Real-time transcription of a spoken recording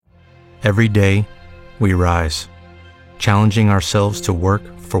Every day, we rise, challenging ourselves to work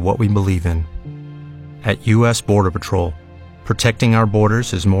for what we believe in. At U.S. Border Patrol, protecting our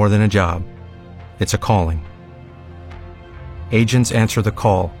borders is more than a job. It's a calling. Agents answer the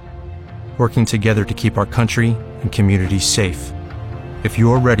call, working together to keep our country and communities safe. If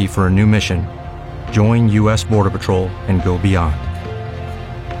you're ready for a new mission, join U.S. Border Patrol and go beyond.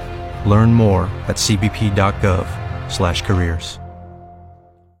 Learn more at cbp.gov/careers.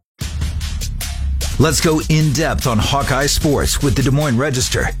 Let's go in-depth on Hawkeye sports with the Des Moines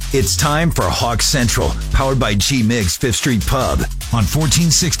Register. It's time for Hawk Central, powered by G. Miggs 5th Street Pub on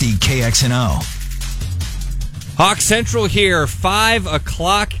 1460 KXNO. Hawk Central here, 5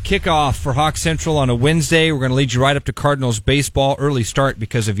 o'clock kickoff for Hawk Central on a Wednesday. We're going to lead you right up to Cardinals baseball. Early start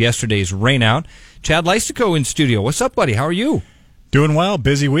because of yesterday's rainout. Chad Leistikow in studio. What's up, buddy? How are you? Doing well.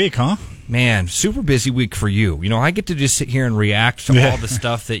 Busy week, huh? Man, super busy week for you. You know, I get to just sit here and react to all the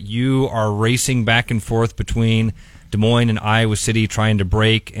stuff that you are racing back and forth between Des Moines and Iowa City, trying to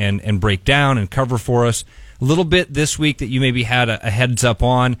break and break down and cover for us. A little bit this week that you maybe had a heads up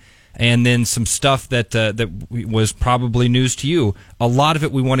on, and then some stuff that was probably news to you. A lot of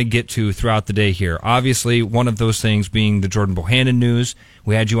it we want to get to throughout the day here. Obviously, one of those things being the Jordan Bohannon news.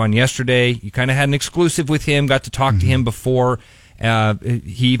 We had you on yesterday. You kind of had an exclusive with him, got to talk to him before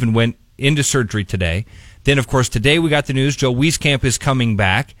he even went into surgery today. Then, of course, today we got the news Joe Wieskamp is coming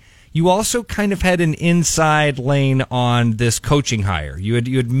back. You also kind of had an inside lane on this coaching hire. You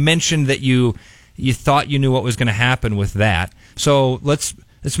had mentioned that you thought you knew what was going to happen with that. So let's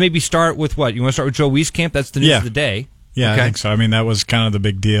maybe start with what? You want to start with Joe Wieskamp? That's the news of the day. Yeah, okay. I think so. I mean, that was kind of the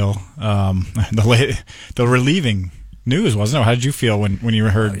big deal. The relieving news, wasn't it? How did you feel when you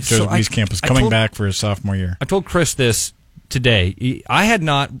heard Joe Wieskamp was coming back for his sophomore year? I told Chris this today. I had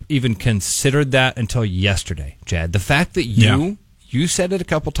not even considered that until yesterday, Chad. The fact that you said it a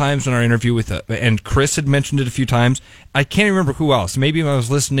couple times in our interview with and Chris had mentioned it a few times. I can't remember who else. Maybe when I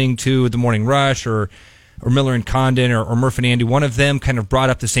was listening to The Morning Rush or Miller and Condon or Murph and Andy, one of them kind of brought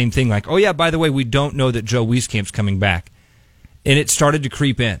up the same thing, like, oh yeah, by the way, we don't know that Joe Wieskamp's coming back. And it started to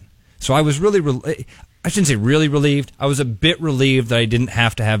creep in. So I was really, I shouldn't say really relieved. I was a bit relieved that I didn't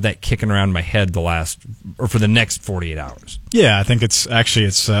have to have that kicking around my head for the next 48 hours. Yeah, I think it's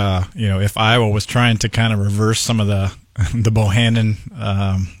if Iowa was trying to kind of reverse some of the Bohannon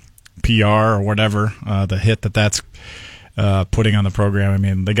PR or whatever, the hit that's putting on the program. I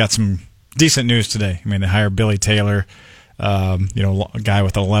mean, they got some decent news today. I mean, they hired Billy Taylor, a guy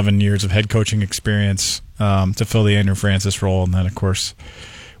with 11 years of head coaching experience to fill the Andrew Francis role, and then of course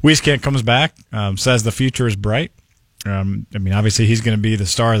Wieskamp comes back, says the future is bright. I mean, obviously he's going to be the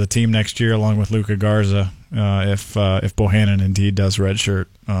star of the team next year, along with Luka Garza, if Bohannon indeed does redshirt,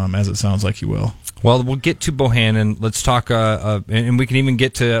 as it sounds like he will. Well, we'll get to Bohannon. Let's talk, and we can even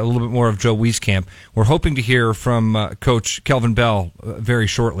get to a little bit more of Joe Wieskamp. We're hoping to hear from Coach Kelvin Bell very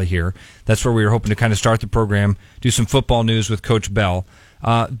shortly here. That's where we were hoping to kind of start the program, do some football news with Coach Bell.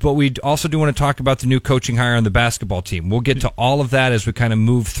 But we also do want to talk about the new coaching hire on the basketball team. We'll get to all of that as we kind of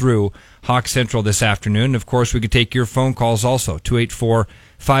move through Hawk Central this afternoon. And of course, we could take your phone calls also,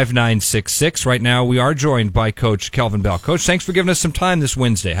 284-5966. Right now, we are joined by Coach Kelvin Bell. Coach, thanks for giving us some time this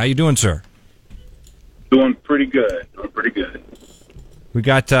Wednesday. How you doing, sir? Doing pretty good. We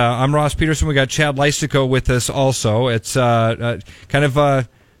got, I'm Ross Peterson. We got Chad Leistikow with us also. It's no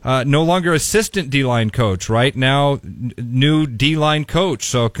longer assistant D-line coach, right? Now, new D-line coach.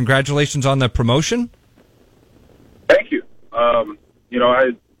 So congratulations on the promotion. Thank you.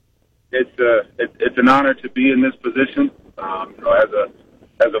 It's an honor to be in this position. As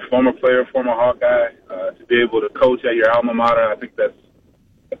a former player, former Hawkeye, to be able to coach at your alma mater, I think that's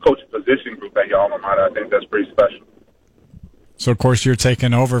a coach position group at your alma mater. I think that's pretty special. So, of course, you're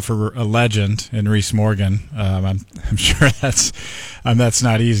taking over for a legend in Reese Morgan. I'm sure that's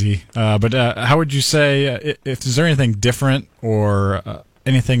not easy. But how would you say, is there anything different or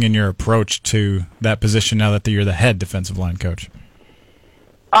anything in your approach to that position now that you're the head defensive line coach?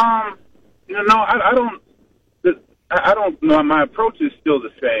 I don't know. My approach is still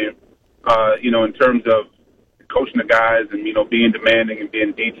the same, in terms of coaching the guys and, being demanding and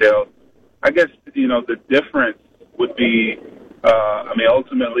being detailed. I guess, the difference would be,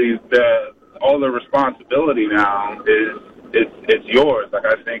 ultimately, all the responsibility now it's yours. Like,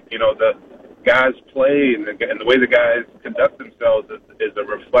 I think, the guys play and the way the guys conduct themselves is a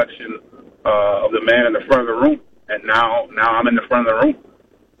reflection of the man in the front of the room. And now I'm in the front of the room.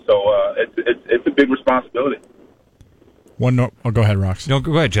 So it's a big responsibility. Go ahead, Rox. No,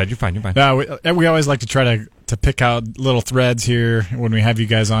 go ahead, Jed. You're fine. We always like to try to pick out little threads here when we have you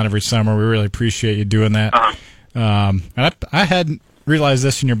guys on every summer. We really appreciate you doing that. And I had realized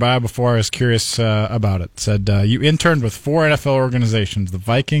this in your bio before. I was curious about it. It said you interned with 4 NFL organizations: the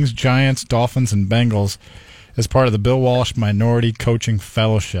Vikings, Giants, Dolphins, and Bengals, as part of the Bill Walsh Minority Coaching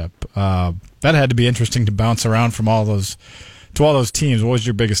Fellowship. That had to be interesting to bounce around from all those teams. What was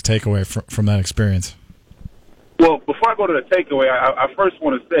your biggest takeaway from that experience? Well, before I go to the takeaway, I first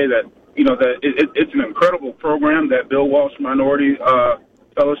want to say that that it's an incredible program, that Bill Walsh Minority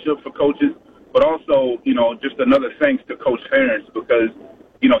Fellowship for coaches. But also, just another thanks to Coach Ferentz, because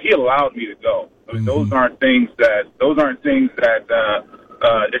he allowed me to go. I mean, those aren't things that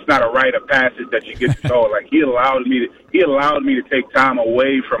it's not a rite of passage that you get to go. Like, he allowed me to take time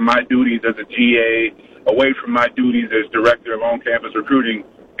away from my duties as a GA, away from my duties as director of on-campus recruiting,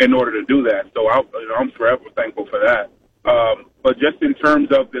 in order to do that. So I'm forever thankful for that. But just in terms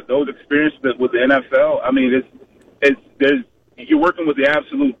of those experiences with the NFL, I mean, you're working with the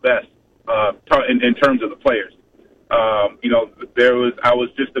absolute best in terms of the players. I was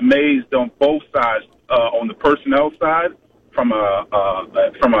just amazed on both sides, on the personnel side, from a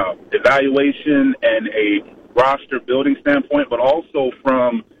evaluation and a roster building standpoint, but also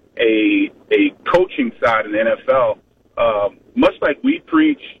from a coaching side in the NFL. Much like we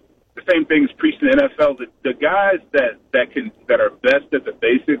preach, the same things preached in the NFL. The guys that are best at the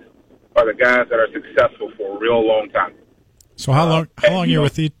basics are the guys that are successful for a real long time. So how long are you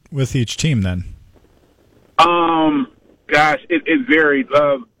with each team then? Gosh, it varied.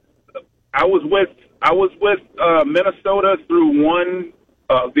 I was with Minnesota through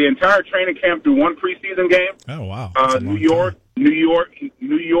the entire training camp through one preseason game. Oh wow! New York.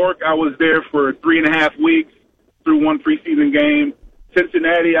 I was there for 3.5 weeks through one preseason game.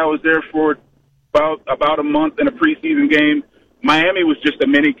 Cincinnati, I was there for about a month in a preseason game. Miami was just a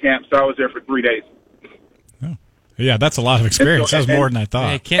mini camp, so I was there for 3 days. Oh. Yeah, that's a lot of experience. That's more than I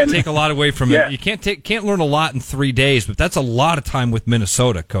thought. Yeah, can't take a lot away from it. You can't learn a lot in 3 days, but that's a lot of time with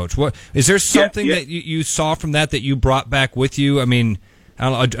Minnesota, Coach. What is there something that you saw from that you brought back with you? I mean,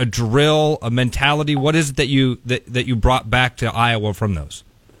 a drill, a mentality. What is it that you brought back to Iowa from those?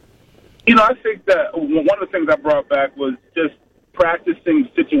 I think that one of the things I brought back was just practicing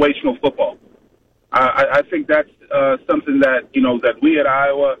situational football. I think that's something that that we at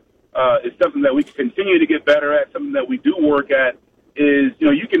Iowa is something that we can continue to get better at. Something that we do work at is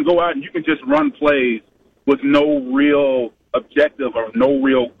you can go out and you can just run plays with no real objective or no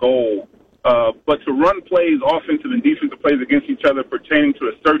real goal. But to run plays, offensive and defensive plays against each other pertaining to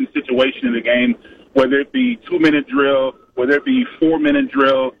a certain situation in the game, whether it be 2-minute drill, whether it be 4-minute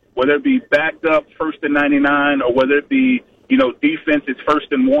drill, whether it be backed up 1st and 99, or whether it be defense is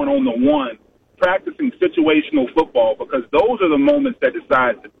 1st and 1 on the 1, practicing situational football, because those are the moments that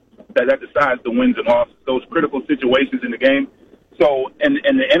decides the wins and losses, those critical situations in the game. So in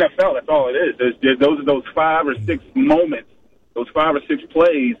the NFL, that's all it is. Those are those 5 or 6 moments, those 5 or 6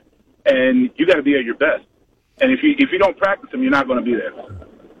 plays, and you got to be at your best. And if you don't practice them, you're not going to be there.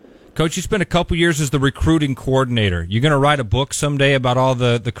 Coach, you spent a couple years as the recruiting coordinator. You going to write a book someday about all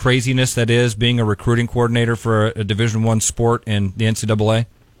the craziness that is being a recruiting coordinator for a Division I sport in the NCAA?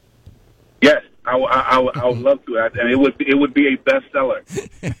 Yes, I would love to, and it would be a bestseller.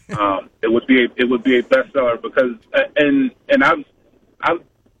 It would be a bestseller because and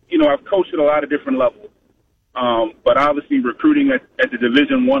I've coached at a lot of different levels, but obviously recruiting at the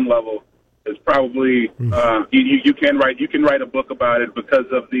Division I level is probably you can write a book about it because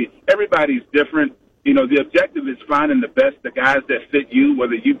of everybody's different. The objective is finding the guys that fit you,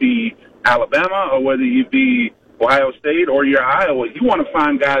 whether you be Alabama or whether you be Ohio State or you're Iowa. You want to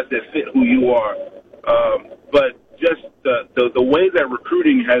find guys that fit who you are. But just the way that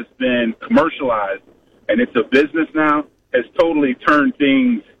recruiting has been commercialized and it's a business now has totally turned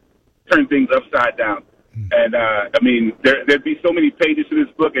things upside down. And, there'd be so many pages to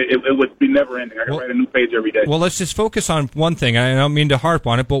this book, it would be never ending. I could write a new page every day. Well, let's just focus on one thing. I don't mean to harp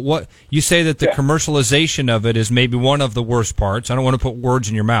on it, but what you say that the commercialization of it is maybe one of the worst parts. I don't want to put words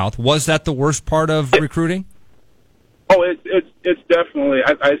in your mouth. Was that the worst part of recruiting? Oh, it's definitely.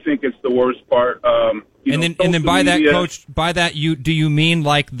 I think it's the worst part. And then by that, Coach, do you mean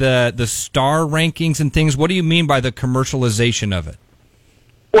like the star rankings and things? What do you mean by the commercialization of it?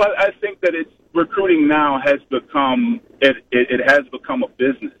 Well, I think that recruiting now has become it has become a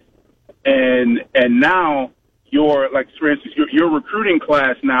business, and now for instance your recruiting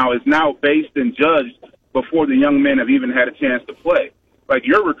class now is now based and judged before the young men have even had a chance to play. Like,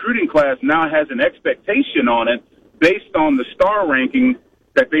 your recruiting class now has an expectation on it based on the star ranking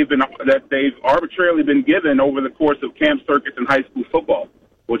that they've arbitrarily been given over the course of camp circuits in high school football,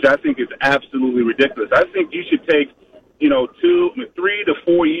 which I think is absolutely ridiculous. I think you should take 3 to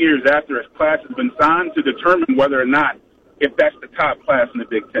 4 years after a class has been signed to determine whether or not if that's the top class in the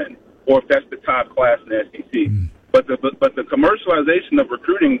Big Ten or if that's the top class in the SEC. But the commercialization of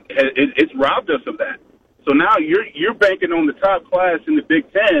recruiting, it's robbed us of that. So now you're banking on the top class in the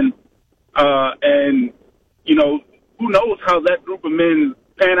Big Ten, and you know, who knows how that group of men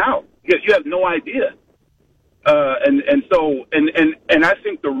pan out? You have no idea. And I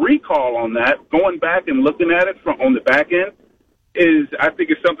think the recall on that, going back and looking at it on the back end, I think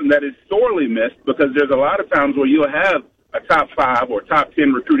it's something that is sorely missed, because there's a lot of times where you'll have a top 5 or top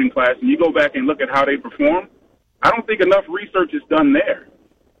 10 recruiting class, and you go back and look at how they perform. I don't think enough research is done there,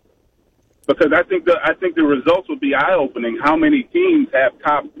 because I think the results would be eye-opening. How many teams have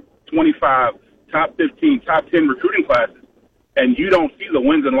top 25, top 15, top 10 recruiting classes, and you don't see the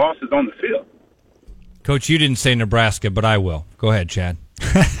wins and losses on the field? Coach, you didn't say Nebraska, but I will. Go ahead, Chad.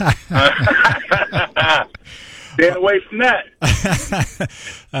 Stay away from that.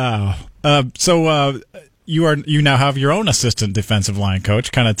 So you now have your own assistant defensive line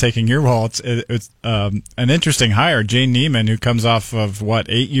coach, kind of taking your role. It's an interesting hire, Jay Neiman, who comes off of 8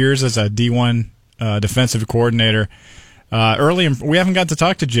 years as a D1 defensive coordinator. We haven't got to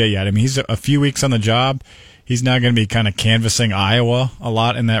talk to Jay yet. I mean, he's a few weeks on the job. He's now going to be kind of canvassing Iowa a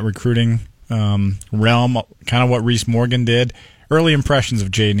lot in that recruiting realm, kind of what Reese Morgan did. Early impressions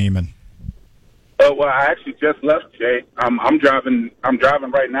of Jay Neiman. Well, I actually just left, Jay. I'm driving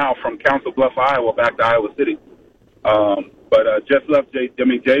right now from Council Bluffs, Iowa, back to Iowa City. But just left Jay. I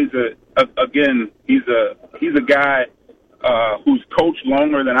mean, Jay's he's a guy who's coached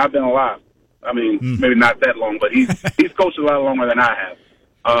longer than I've been alive. I mean, maybe not that long, but he's coached a lot longer than I have.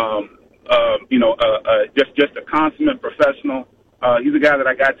 Just a consummate professional. He's a guy that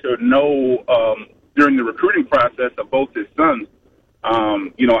I got to know during the recruiting process of both his sons.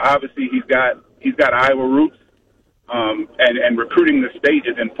 Obviously he's got Iowa roots, and recruiting the state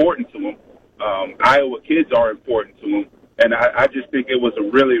is important to him. Iowa kids are important to him, and I just think it was a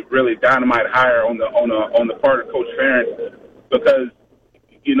really, really dynamite hire on the part of Coach Ferentz, because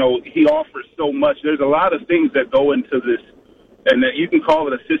he offers so much. There's a lot of things that go into this, and that you can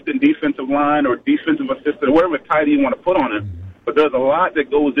call it assistant defensive line or defensive assistant, or whatever title you want to put on it. But there's a lot that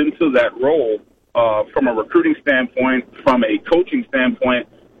goes into that role from a recruiting standpoint, from a coaching standpoint,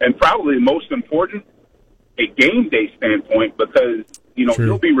 and probably most important, a game day standpoint, because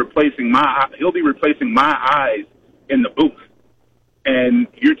he'll be replacing my eyes in the booth. And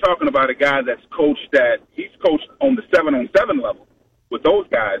you're talking about a guy that's he's coached on the 7-on-7 level with those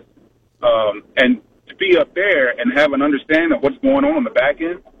guys, and to be up there and have an understanding of what's going on the back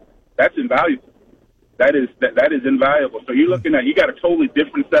end, that's invaluable. That is invaluable. So you're looking at, you got a totally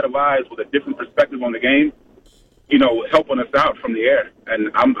different set of eyes with a different perspective on the game, helping us out from the air,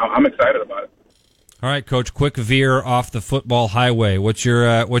 and I'm excited about it. All right, Coach. Quick veer off the football highway. What's you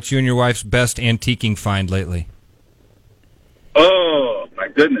and your wife's best antiquing find lately? Oh my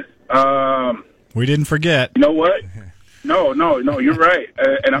goodness. We didn't forget. You know what? No. You're right.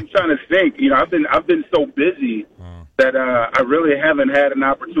 And I'm trying to think. I've been so busy that I really haven't had an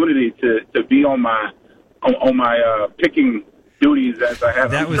opportunity to be on my picking duties as I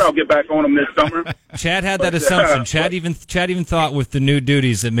have. I'm sure I'll get back on them this summer. Chad had that assumption. Chad even thought with the new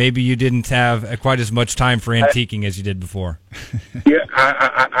duties that maybe you didn't have quite as much time for antiquing as you did before. Yeah,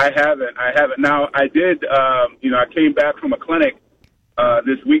 I haven't. Now, I did, I came back from a clinic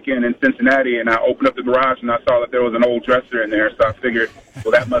this weekend in Cincinnati, and I opened up the garage and I saw that there was an old dresser in there, so I figured,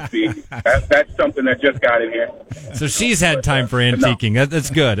 well, that must be, that's something that just got in here. So she's had time for antiquing. No.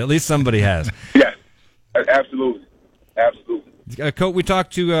 That's good. At least somebody has. Yes, absolutely. Coach, we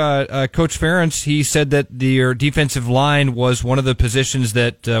talked to Coach Ferentz. He said that your defensive line was one of the positions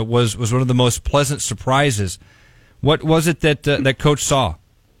that was one of the most pleasant surprises. What was it that Coach saw?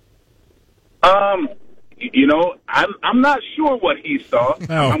 I'm not sure what he saw.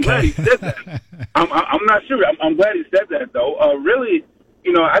 Okay. I'm glad he said that. I'm not sure. I'm glad he said that, though. Really,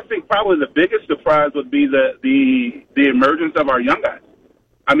 I think probably the biggest surprise would be the emergence of our young guys.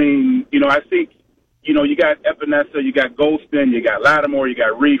 I mean, I think, you got Epinesa, you got Golston, you got Lattimore, you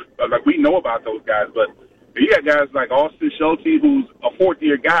got Reef. Like, we know about those guys, but you got guys like Austin Schulte, who's a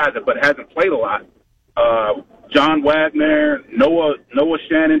fourth-year guy but hasn't played a lot. John Wagner, Noah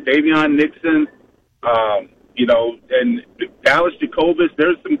Shannon, Davion Nixon, and Dallas Jacobus.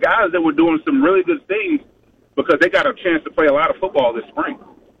 There's some guys that were doing some really good things because they got a chance to play a lot of football this spring.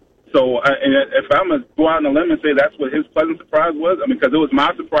 So, and if I'm going to go out on a limb and say that's what his pleasant surprise was, because it was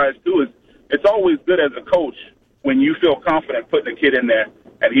my surprise too, it's always good as a coach when you feel confident putting a kid in there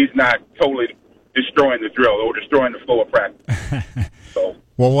and he's not totally destroying the drill or destroying the flow of practice. So,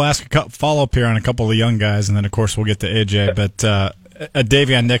 well, we'll ask a follow-up here on a couple of the young guys, and then, of course, we'll get to AJ. But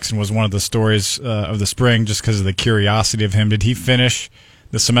Davion Nixon was one of the stories of the spring just because of the curiosity of him. Did he finish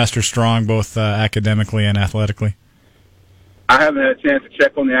the semester strong, both academically and athletically? I haven't had a chance to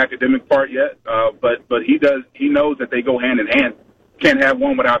check on the academic part yet, but he does. He knows that they go hand in hand. Can't have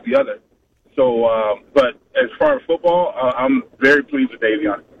one without the other. So, but as far as football, I'm very pleased with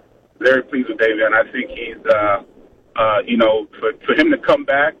Davion. Very pleased with Davion. I think he's, for him to come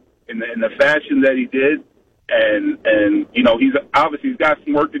back in the fashion that he did, and he's got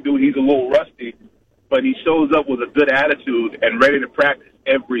some work to do. He's a little rusty, but he shows up with a good attitude and ready to practice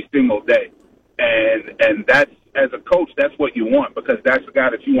every single day. And that's, as a coach, that's what you want, because that's the guy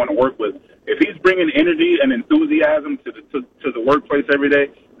that you want to work with. If he's bringing energy and enthusiasm to the workplace every day,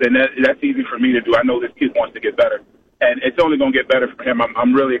 then that's easy for me to do. I know this kid wants to get better, and it's only going to get better for him.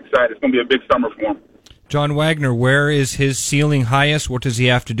 I'm really excited. It's going to be a big summer for him. John Wagner, where is his ceiling highest? What does he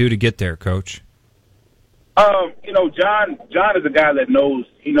have to do to get there, Coach? John is a guy that knows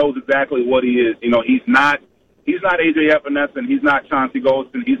exactly what he is. He's not A.J. Epinesa, he's not Chauncey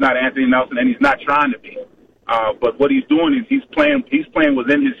Golston, he's not Anthony Nelson, and he's not trying to be. But what he's doing is he's playing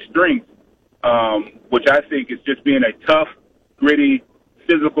within his strengths, which I think is just being a tough, gritty,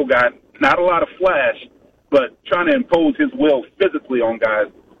 physical guy. Not a lot of flash, but trying to impose his will physically on guys.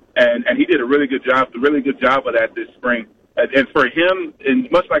 And he did a really good job of that this spring. And for him, and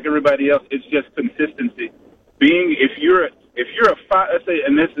much like everybody else, it's just consistency. If you're a five, let's say,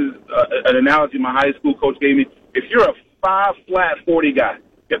 and this is an analogy my high school coach gave me. If you're a 5 flat 40 guy,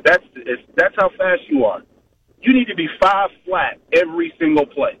 if that's how fast you are, you need to be 5 flat every single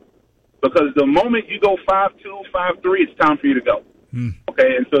play, because the moment you go 5'2", 5'3", it's time for you to go.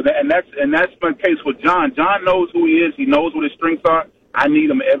 Okay, and so that's my case with John. John knows who he is. He knows what his strengths are. I need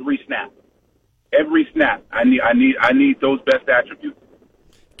him every snap. Every snap. I need those best attributes.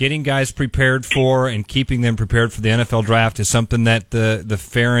 Getting guys prepared for and keeping them prepared for the NFL draft is something that the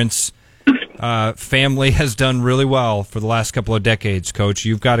Ferentz family has done really well for the last couple of decades, Coach.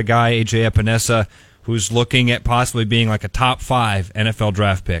 You've got a guy, A.J. Epinesa, who's looking at possibly being like a top 5 NFL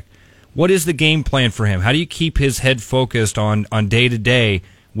draft pick. What is the game plan for him? How do you keep his head focused on day to day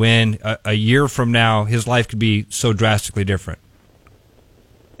when a year from now his life could be so drastically different?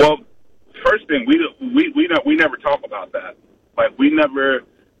 Well, first thing, we never talk about that. Like we never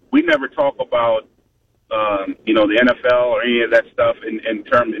talk about the NFL or any of that stuff in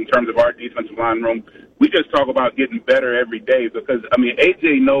terms of our defensive line room. We just talk about getting better every day, because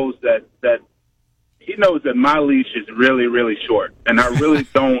AJ knows that he knows that my leash is really, really short, and I really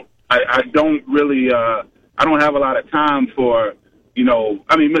don't. I don't have a lot of time for,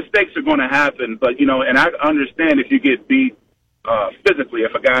 mistakes are going to happen, but, and I understand if you get beat physically,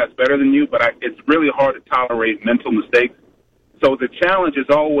 if a guy's better than you, but it's really hard to tolerate mental mistakes. So the challenge is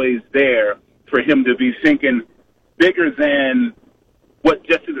always there for him to be thinking bigger than what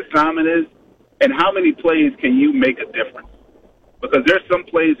just his assignment is, and how many plays can you make a difference? Because there's some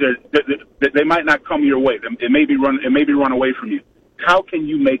plays that they might not come your way. It may be run away from you. How can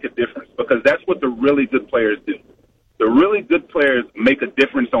you make a difference? Because that's what the really good players do. The really good players make a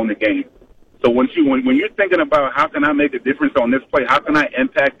difference on the game. So when you're thinking about how can I make a difference on this play, how can I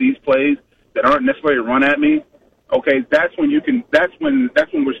impact these plays that aren't necessarily run at me, okay, that's when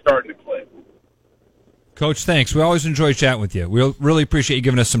we're starting to click. Coach, thanks. We always enjoy chatting with you. We really appreciate you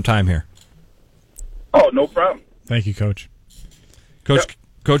giving us some time here. Oh, no problem. Thank you, Coach. Coach. Yep.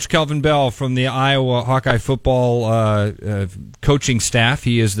 Coach Kelvin Bell from the Iowa Hawkeye football coaching staff.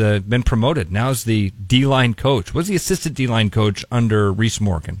 He has been promoted. Now is the D-line coach. Was the assistant D-line coach under Reese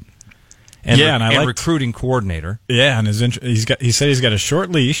Morgan? And recruiting coordinator. Yeah, and he said he's got a short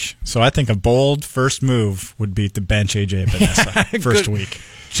leash, so I think a bold first move would be to bench A.J. Epinesa first week.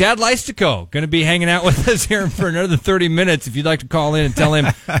 Chad Leistico going to be hanging out with us here for another 30 minutes. If you'd like to call in and tell him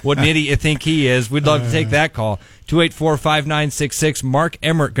what an idiot you think he is, we'd love to take that call. 284-5966. Mark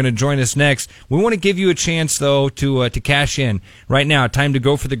Emmert going to join us next. We want to give you a chance, though, to cash in. Right now, time to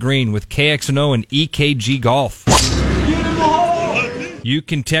go for the green with KXNO and EKG Golf. You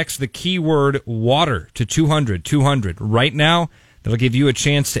can text the keyword water to 200-200. Right now, that'll give you a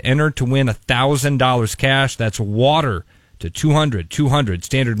chance to enter to win $1,000 cash. That's water to 200-200.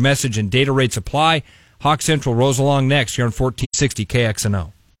 Standard message and data rates apply. Hawk Central rolls along next here on 1460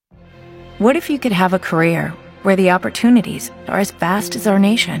 KXNO. What if you could have a career where the opportunities are as vast as our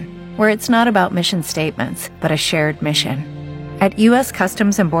nation, where it's not about mission statements, but a shared mission? At U.S.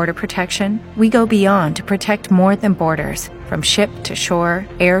 Customs and Border Protection, we go beyond to protect more than borders. From ship to shore,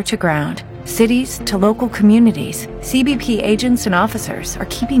 air to ground, cities to local communities, CBP agents and officers are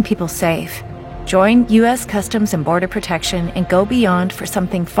keeping people safe. Join U.S. Customs and Border Protection and go beyond for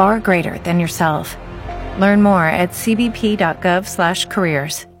something far greater than yourself. Learn more at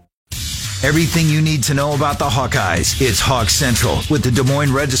cbp.gov/careers. Everything you need to know about the Hawkeyes. It's Hawk Central with the Des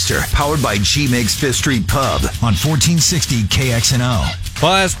Moines Register, powered by G-Mig's Fifth Street Pub on 1460 KXNO.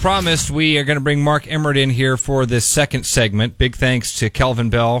 Well, as promised, we are going to bring Mark Emmert in here for this second segment. Big thanks to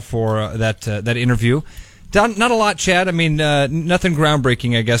Kelvin Bell for that interview. Not a lot, Chad. I mean, nothing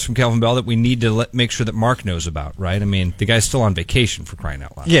groundbreaking, I guess, from Kelvin Bell that we need to make sure that Mark knows about, right? I mean, the guy's still on vacation, for crying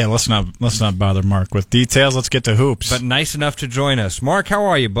out loud. Yeah, let's not bother Mark with details. Let's get to hoops. But nice enough to join us. Mark, how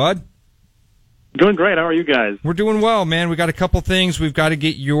are you, bud? Doing great. How are you guys? We're doing well, man. We got a couple things we've got to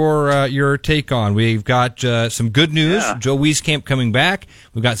get your take on. We've got some good news. Yeah. Joe Wieskamp coming back.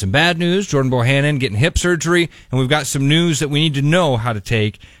 We've got some bad news. Jordan Bohannon getting hip surgery. And we've got some news that we need to know how to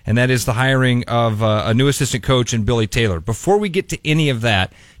take, and that is the hiring of a new assistant coach in Billy Taylor. Before we get to any of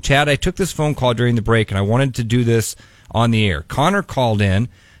that, Chad, I took this phone call during the break, and I wanted to do this on the air. Connor called in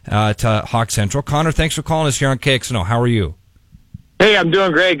to Hawk Central. Connor, thanks for calling us here on KXNO. How are you? Hey, I'm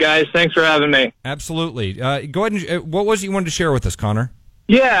doing great, guys. Thanks for having me. Absolutely. Go ahead and what was it you wanted to share with us, Connor?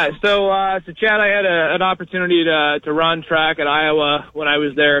 Yeah, so Chad, I had an opportunity to run track at Iowa when I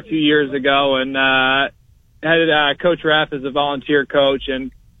was there a few years ago, and had Coach Raff as a volunteer coach,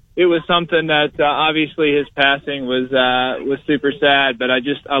 and it was something that obviously his passing was super sad. But I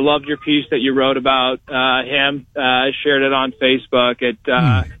loved your piece that you wrote about him. I shared it on Facebook. It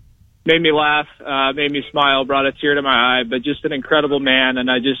made me laugh, made me smile, brought a tear to my eye, but just an incredible man.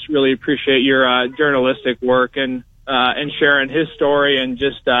 And I just really appreciate your journalistic work and sharing his story and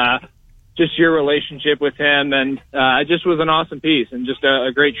just your relationship with him. And it just was an awesome piece and just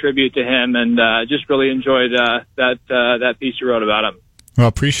a great tribute to him. And just really enjoyed that piece you wrote about him. Well,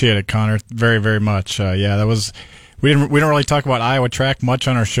 appreciate it, Connor, very, very much. Yeah, that was. We don't really talk about Iowa track much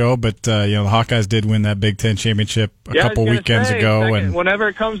on our show, but the Hawkeyes did win that Big Ten championship a couple weekends ago. And whenever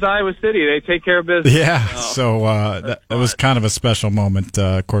it comes to Iowa City, they take care of business. Yeah, so that was kind of a special moment.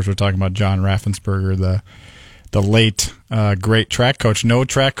 Of course, we're talking about John Raffensperger, the late great track coach. No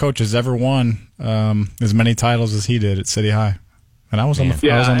track coach has ever won as many titles as he did at City High, and I was on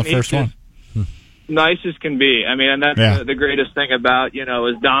the first one. Nice as can be. I mean, and that's the greatest thing about,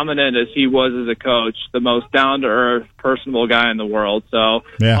 as dominant as he was as a coach, the most down-to-earth, personable guy in the world. So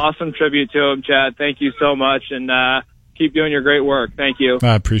awesome tribute to him, Chad. Thank you so much, and keep doing your great work. Thank you.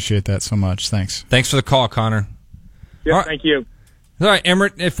 I appreciate that so much. Thanks. Thanks for the call, Connor. Yeah, right. Thank you. All right,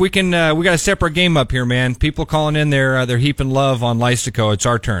 Emmert, if we can, we got to step our game up here, man. People calling in, they're heaping love on Lystico. It's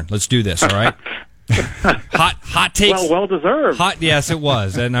our turn. Let's do this, all right? Hot takes. Well deserved. Yes, it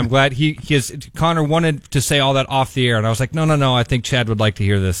was, and I'm glad Connor wanted to say all that off the air, and I was like, no. I think Chad would like to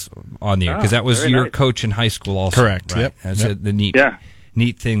hear this on the air because that was your coach in high school, also. Correct. Right? Yep. That's the neat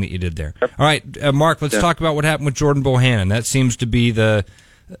thing that you did there. Yep. All right, Mark, let's talk about what happened with Jordan Bohannon. That seems to be the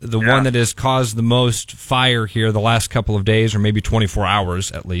one that has caused the most fire here the last couple of days, or maybe 24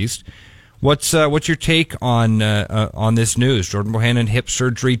 hours at least. What's your take on this news? Jordan Bohannon hip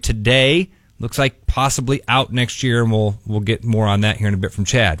surgery today. Looks like possibly out next year, and we'll get more on that here in a bit from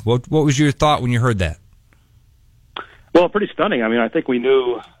Chad. What was your thought when you heard that? Well, pretty stunning. I mean, I think we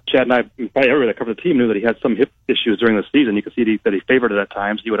knew, Chad and I, probably everybody that covered the team knew that he had some hip issues during the season. You could see that he favored it at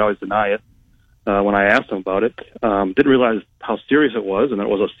times. He would always deny it when I asked him about it. Didn't realize how serious it was, and that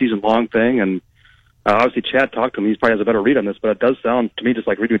it was a season-long thing. And obviously, Chad talked to him. He probably has a better read on this, but it does sound to me, just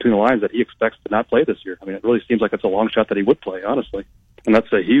like reading between the lines, that he expects to not play this year. I mean, it really seems like it's a long shot that he would play, honestly. And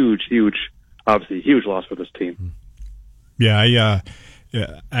that's a huge obviously huge loss for this team. Yeah, I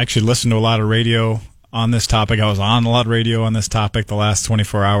actually listened to a lot of radio on this topic. I was on a lot of radio on this topic the last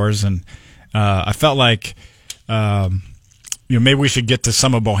 24 hours, and I felt like maybe we should get to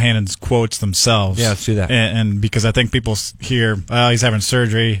some of Bohannon's quotes themselves. Yeah, let's do that. And because I think people hear, he's having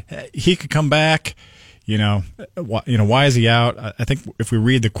surgery, he could come back. Why is he out? I think if we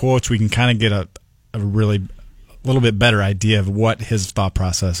read the quotes, we can kind of get a little bit better idea of what his thought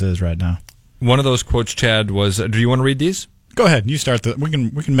process is right now. One of those quotes, Chad, was, do you want to read these? Go ahead. You start. We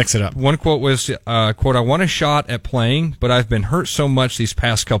can mix it up. One quote was, quote, "I want a shot at playing, but I've been hurt so much these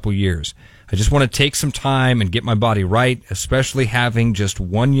past couple years. I just want to take some time and get my body right, especially having just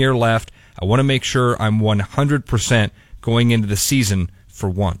 1 year left. I want to make sure I'm 100% going into the season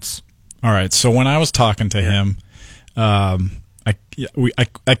for once." All right. So when I was talking to him, I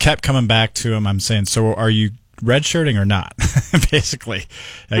kept coming back to him. I'm saying, so are you redshirting or not, basically?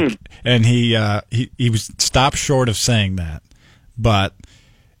 And he was stopped short of saying that, but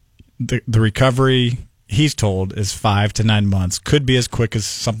the recovery, he's told, is 5 to 9 months, could be as quick as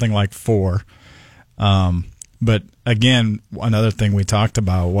something like 4. But again, another thing we talked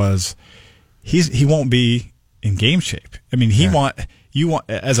about was he won't be in game shape. I mean, you want,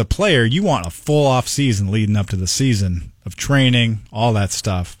 as a player, you want a full off season leading up to the season of training, all that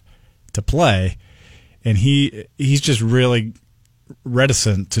stuff to play, and he's just really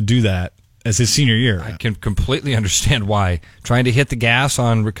reticent to do that as his senior year. I can completely understand why. Trying to hit the gas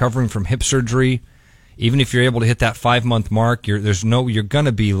on recovering from hip surgery, even if you're able to hit that 5-month mark, you're going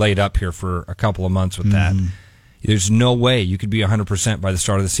to be laid up here for a couple of months with that. There's no way you could be 100% by the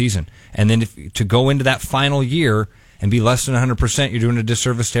start of the season. And then to go into that final year and be less than 100%, you're doing a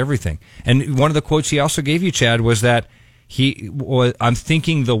disservice to everything. And one of the quotes he also gave you, Chad, was that I'm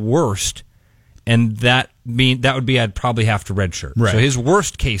thinking the worst, and that would be I'd probably have to redshirt. Right. So his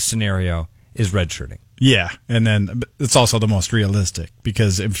worst case scenario is redshirting. Yeah, and then it's also the most realistic,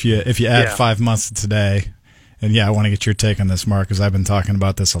 because if you add 5 months to today, and I want to get your take on this, Mark, because I've been talking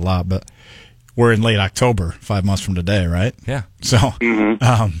about this a lot, but we're in late October, 5 months from today, right? Yeah. So,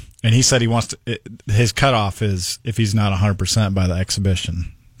 and he said he wants to. His cutoff is if he's not 100% by the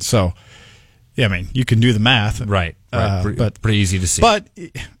exhibition. So, I mean, you can do the math, right? But pretty easy to see. But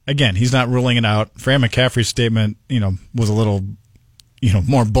again, he's not ruling it out. Fran McCaffrey's statement, was a little,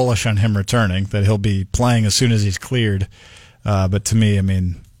 more bullish on him returning, that he'll be playing as soon as he's cleared. But to me, I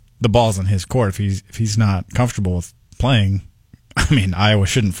mean, the ball's in his court. If he's not comfortable with playing, I mean, Iowa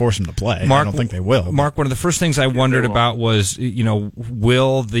shouldn't force him to play. Mark, I don't think they will. Mark, one of the first things I wondered about was,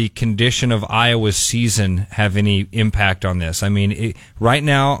 will the condition of Iowa's season have any impact on this? I mean, right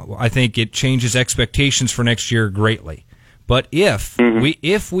now, I think it changes expectations for next year greatly. But if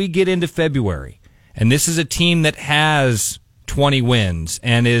we get into February, and this is a team that has 20 wins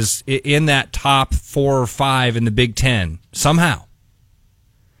and is in that top 4 or 5 in the Big Ten somehow,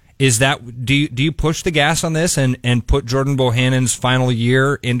 do you push the gas on this and put Jordan Bohannon's final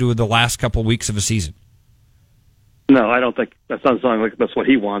year into the last couple weeks of a season? No, I don't think that sounds like that's what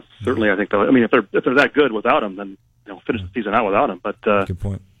he wants. Certainly, I think though. I mean, if they're that good without him, then finish the season out without him. But good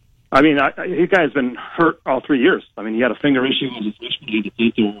point. I mean, he guy's been hurt all 3 years. I mean, he had a finger issue as a freshman. He had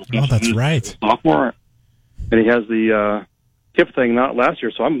to take Oh, that's right. Sophomore, and he has the hip thing not last year.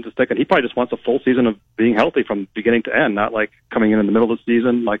 So I'm just thinking he probably just wants a full season of being healthy from beginning to end, not like coming in the middle of the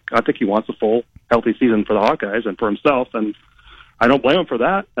season. Like, I think he wants a full healthy season for the Hawkeyes and for himself, and I don't blame him for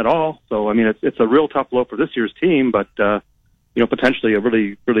that at all. So I mean, it's a real tough blow for this year's team, but potentially a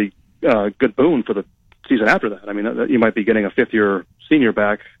really really good boon for the season after that. I mean, you might be getting a 5th-year senior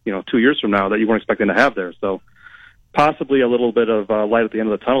back, 2 years from now that you weren't expecting to have there. So possibly a little bit of light at the end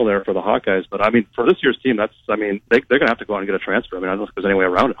of the tunnel there for the Hawkeyes. But I mean, for this year's team, they're going to have to go out and get a transfer. I mean, I don't think there's any way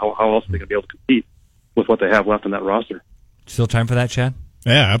around it. How else are they going to be able to compete with what they have left in that roster? Still time for that, Chad?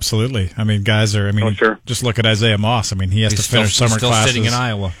 Yeah, absolutely. I mean, guys are. I mean, sure. Just look at Isaiah Moss. I mean, he has to finish summer still classes. Sitting in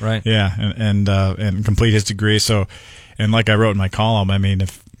Iowa, right? Yeah, and complete his degree. So, and like I wrote in my column, I mean,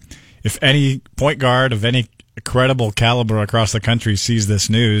 if any point guard of any credible caliber across the country sees this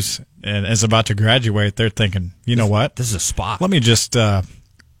news and is about to graduate, they're thinking, you know what? This is a spot. Let me just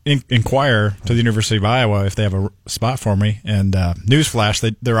inquire to the University of Iowa if they have a spot for me. And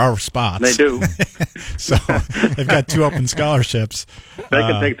newsflash, there are spots. They do. So they've got 2 open scholarships. They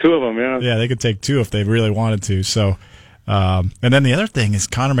can take 2 of them, yeah. Yeah, they could take 2 if they really wanted to. So, and then the other thing is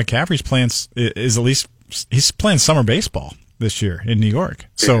Connor McCaffrey's he's playing summer baseball this year in New York.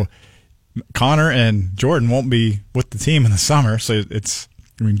 So Connor and Jordan won't be with the team in the summer. So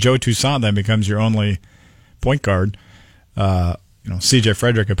Joe Toussaint then becomes your only point guard. C.J.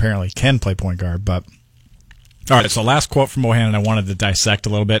 Frederick apparently can play point guard, but all right. So last quote from Bohannon I wanted to dissect a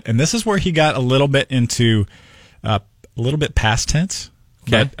little bit, and this is where he got a little bit into a little bit past tense.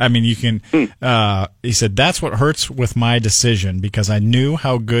 Okay. But I mean, you can. He said that's what hurts with my decision because I knew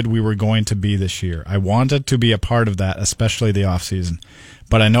how good we were going to be this year. I wanted to be a part of that, especially the off season.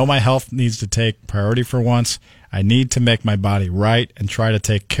 But I know my health needs to take priority for once. I need to make my body right and try to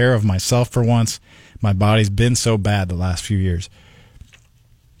take care of myself for once. My body's been so bad the last few years.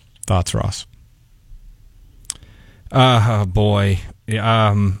 Thoughts, Ross? Boy.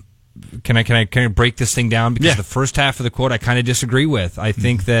 Can I break this thing down? Because the first half of the quote I kind of disagree with. I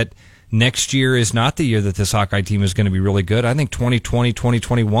think that next year is not the year that this Hawkeye team is going to be really good. I think 2020,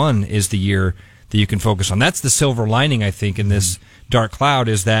 2021 is the year that you can focus on. That's the silver lining, I think, in this dark cloud,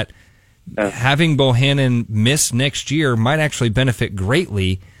 is that having Bohannon miss next year might actually benefit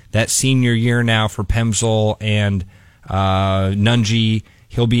greatly that senior year now for Pemsl and Nunge.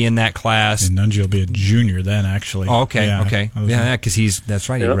 He'll be in that class. And Nunge will be a junior then, actually. Oh, okay, okay. Yeah, because that's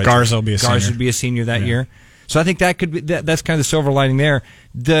right. Yep. Garza will be a senior. Garza would be a senior that year. So I think that could be that's kind of the silver lining there.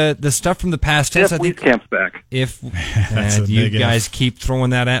 The stuff from the past tense, I think. Camp's back. If you guys keep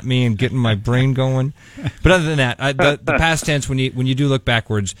throwing that at me and getting my brain going, but other than that, the past tense, when you do look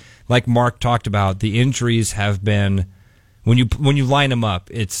backwards, like Mark talked about, the injuries have been When you line him up,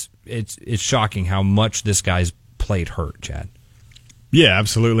 it's shocking how much this guy's played hurt, Chad. Yeah,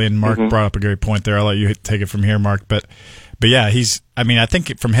 absolutely. And Mark brought up a great point there. I'll let you take it from here, Mark. But yeah, I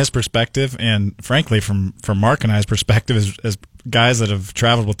think from his perspective, and frankly from Mark and I's perspective, as guys that have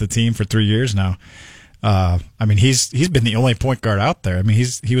traveled with the team for 3 years now, he's been the only point guard out there. I mean,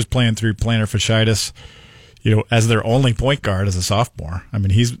 he was playing through plantar fasciitis, as their only point guard as a sophomore. I mean,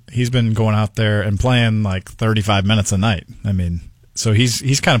 he's been going out there and playing like 35 minutes a night. I mean, so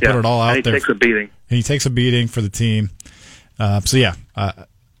he's kind of put it all out there. He takes a beating. And he takes a beating for the team.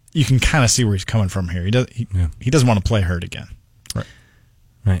 You can kind of see where he's coming from here. He doesn't want to play hurt again.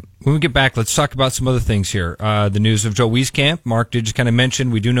 Right. When we get back, let's talk about some other things here. The news of Joe Wieskamp. Mark did just kind of mention,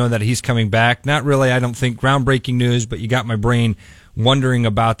 we do know that he's coming back. Not really, I don't think, groundbreaking news, but you got my brain wondering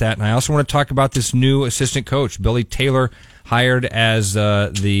about that. And I also want to talk about this new assistant coach, Billy Taylor, hired as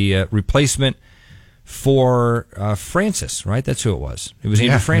the replacement for Francis, right? That's who it was. It was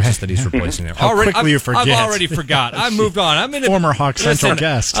Andrew Francis that he's replacing there. Quickly you forget. I've already forgot. I moved on. I'm in former Hawk Central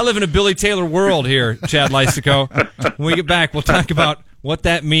guest. I live in a Billy Taylor world here, Chad Lysico. When we get back, we'll talk about what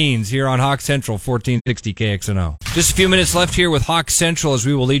that means here on Hawk Central, 1460 KXNO. Just a few minutes left here with Hawk Central as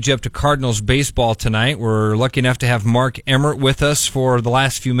we will lead you up to Cardinals baseball tonight. We're lucky enough to have Mark Emmert with us for the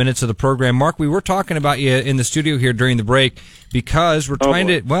last few minutes of the program. Mark, we were talking about you in the studio here during the break because we're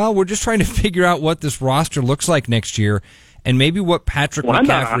we're just trying to figure out what this roster looks like next year and maybe what Patrick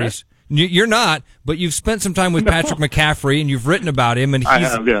McCaffrey's... You're not, but you've spent some time with Patrick McCaffrey, and you've written about him. And I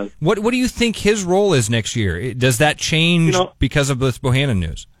have, yeah. What do you think his role is next year? Does that change because of this Bohannon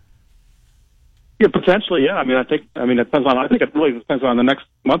news? Yeah, potentially. Yeah. I think it really depends on the next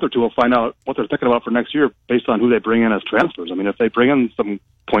month or two. We'll find out what they're thinking about for next year based on who they bring in as transfers. I mean, if they bring in some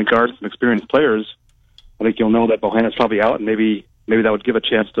point guards, some experienced players, I think you'll know that Bohannon's probably out, and maybe that would give a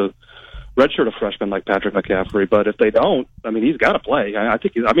chance to redshirt a freshman like Patrick McCaffrey. But if they don't, he's got to play.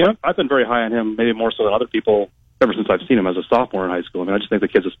 I've been very high on him, maybe more so than other people, ever since I've seen him as a sophomore in high school. I just think the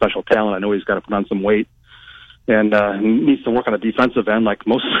kid's a special talent. I know he's got to put on some weight and needs to work on the defensive end like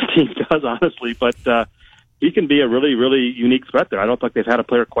most of the team does, honestly. But he can be a really, really unique threat there. I don't think they've had a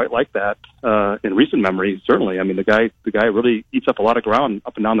player quite like that in recent memory, certainly. The guy really eats up a lot of ground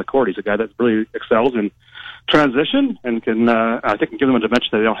up and down the court. He's a guy that really excels in transition and can give them a dimension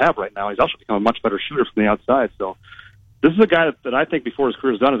that they don't have right now. He's also become a much better shooter from the outside. So this is a guy that I think before his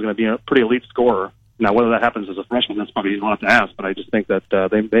career is done is going to be a pretty elite scorer. Now, whether that happens as a freshman, that's probably a lot to ask, but I just think that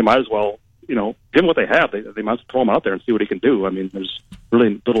they might as well, give him what they have. They might as well throw him out there and see what he can do. There's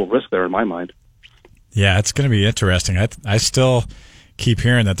really little risk there in my mind. Yeah, it's going to be interesting. I still keep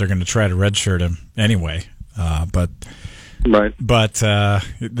hearing that they're going to try to redshirt him anyway, but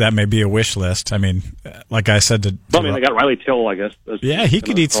that may be a wish list. Like I said, they got Riley Till, I guess. Yeah, he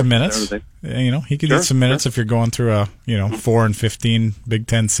could eat some minutes. He could eat some minutes if you're going through a 4-15 Big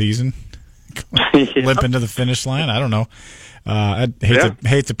Ten season, limp into the finish line. I don't know. I'd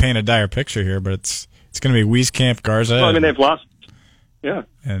hate to paint a dire picture here, but it's going to be Wieskamp, Garza. Well, they've lost. Yeah,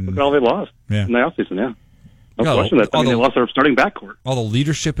 and look at all they lost in the offseason. Yeah. No question that they lost their starting backcourt. All the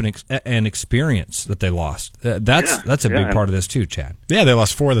leadership and experience that they lost. That's a big part of this too, Chad. Yeah, they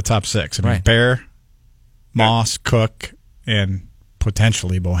lost 4 of the top 6. Bear, Moss, Cook, and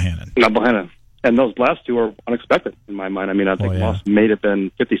potentially Bohannon. Not Bohannon. And those last 2 are unexpected in my mind. I think Moss may have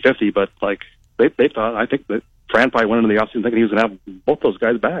been 50-50, but they thought, I think that Fran probably went into the offseason thinking he was going to have both those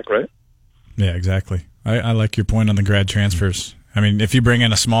guys back, right? Yeah, exactly. I like your point on the grad transfers. If you bring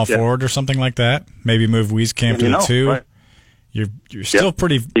in a small forward or something like that, maybe move Wieskamp to the 2, right. You're still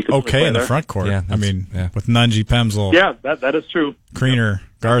pretty okay in the front court. Yeah, with Nunji, Pemsl. Yeah, that is true. Kriener,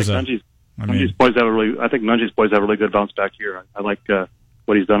 Garza. I think Nunji's poised to have a really good bounce back here. I like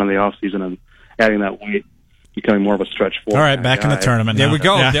what he's done in the offseason and adding that weight, becoming more of a stretch forward. All right, back in the tournament. There we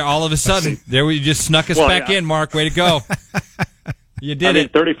go. Yeah. There, all of a sudden, you just snuck us back in, Mark. Way to go. You did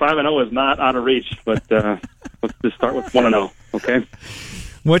it. 35-0 is not out of reach, but let's just start with 1-0. Okay.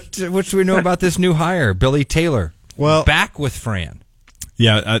 What do we know about this new hire, Billy Taylor? Well, back with Fran.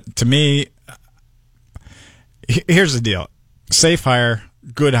 Yeah, to me, here's the deal: safe hire,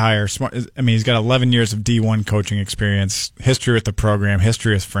 good hire, smart. He's got 11 years of D1 coaching experience, history with the program,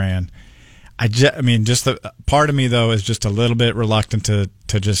 history with Fran. Just the part of me though is just a little bit reluctant to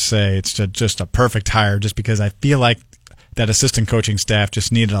just say it's just a perfect hire, just because I feel like that assistant coaching staff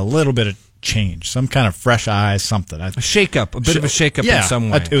just needed a little bit of change, some kind of fresh eyes, something. A shake-up, a bit of a shake-up in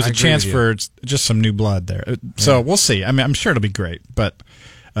some way. It was a chance for just some new blood there. So we'll see. I'm sure it'll be great, but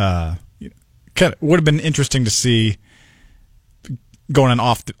would have been interesting to see going an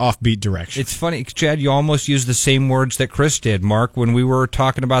offbeat direction. It's funny, Chad, you almost used the same words that Chris did, Mark. When we were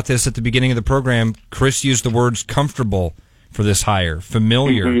talking about this at the beginning of the program, Chris used the words comfortable for this hire.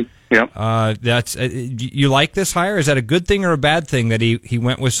 Familiar. Mm-hmm. Yep. That's you like this hire? Is that a good thing or a bad thing that he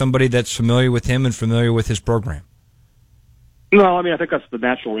went with somebody that's familiar with him and familiar with his program? No, I mean, I think that's the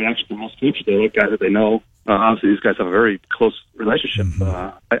natural reaction for most coaches. They like guys that they know. Obviously, these guys have a very close relationship.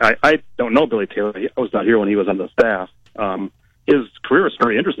 Mm-hmm. I don't know Billy Taylor. I was not here when he was on the staff. His career is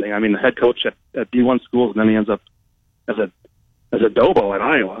very interesting. I mean, the head coach at D1 schools, and then he ends up as a Dobo at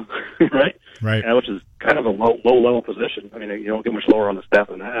Iowa, right? Right. Which is kind of a low-level position. I mean, you don't get much lower on the staff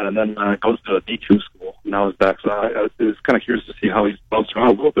than that. And then goes to a D2 school. Now he's back. So I was kind of curious to see how he's bounced around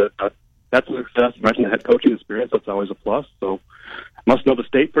a little bit. But that's a success. You mentioned the head coaching experience. That's always a plus. So must know the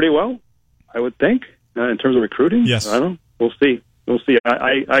state pretty well, I would think, in terms of recruiting. Yes. I don't know. We'll see.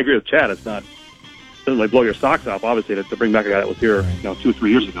 I agree with Chad. It doesn't like blow your socks off, obviously, to bring back a guy that was here 2 or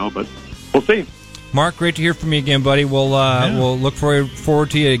 3 years ago. But we'll see. Mark, great to hear from you again, buddy. We'll look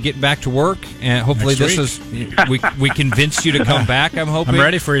forward to you getting back to work, and hopefully we convinced you to come back. I'm hoping. I'm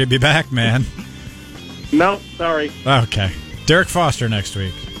ready for you to be back, man. No, sorry. Okay, Derek Foster next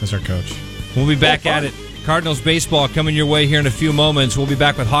week as our coach. We'll be back at it. Cardinals baseball coming your way here in a few moments. We'll be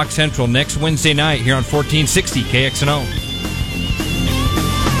back with Hawk Central next Wednesday night here on 1460 KXNO.